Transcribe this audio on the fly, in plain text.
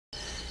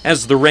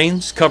As the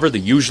rains cover the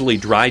usually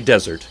dry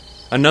desert,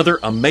 another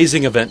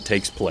amazing event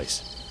takes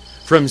place.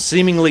 From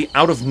seemingly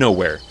out of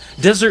nowhere,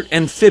 desert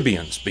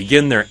amphibians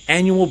begin their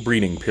annual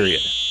breeding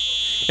period.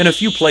 In a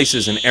few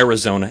places in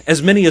Arizona,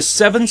 as many as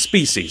 7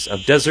 species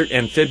of desert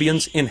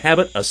amphibians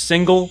inhabit a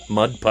single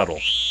mud puddle.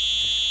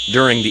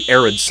 During the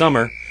arid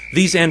summer,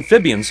 these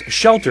amphibians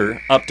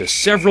shelter up to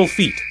several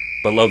feet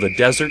below the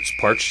desert's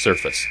parched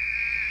surface.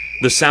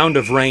 The sound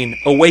of rain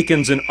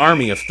awakens an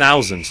army of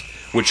thousands,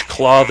 which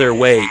claw their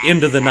way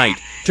into the night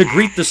to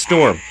greet the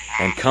storm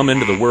and come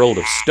into the world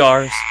of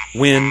stars,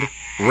 wind,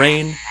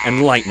 rain,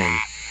 and lightning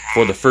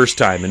for the first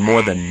time in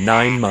more than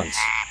 9 months.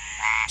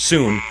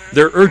 Soon,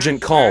 their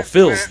urgent call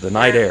fills the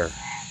night air.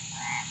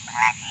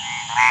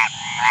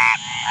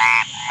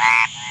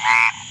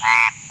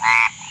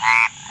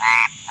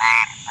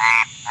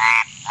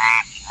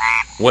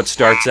 What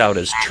starts out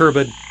as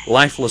turbid,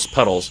 lifeless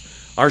puddles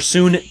are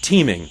soon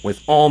teeming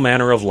with all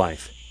manner of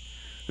life.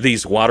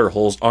 These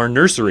waterholes are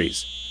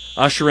nurseries,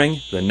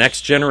 ushering the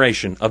next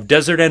generation of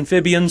desert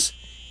amphibians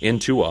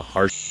into a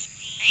harsh.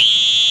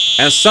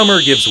 As summer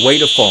gives way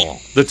to fall,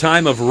 the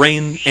time of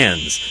rain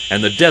ends,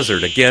 and the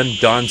desert again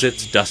dons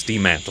its dusty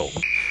mantle.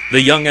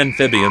 The young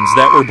amphibians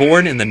that were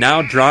born in the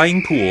now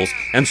drying pools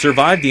and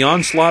survived the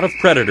onslaught of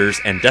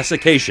predators and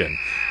desiccation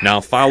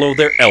now follow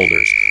their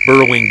elders,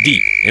 burrowing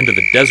deep into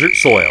the desert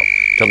soil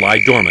to lie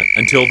dormant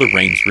until the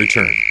rains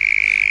return.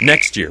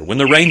 Next year, when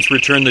the rains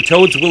return, the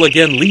toads will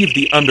again leave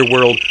the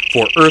underworld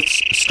for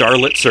Earth's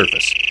starlit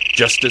surface,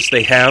 just as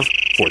they have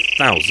for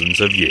thousands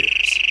of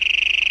years.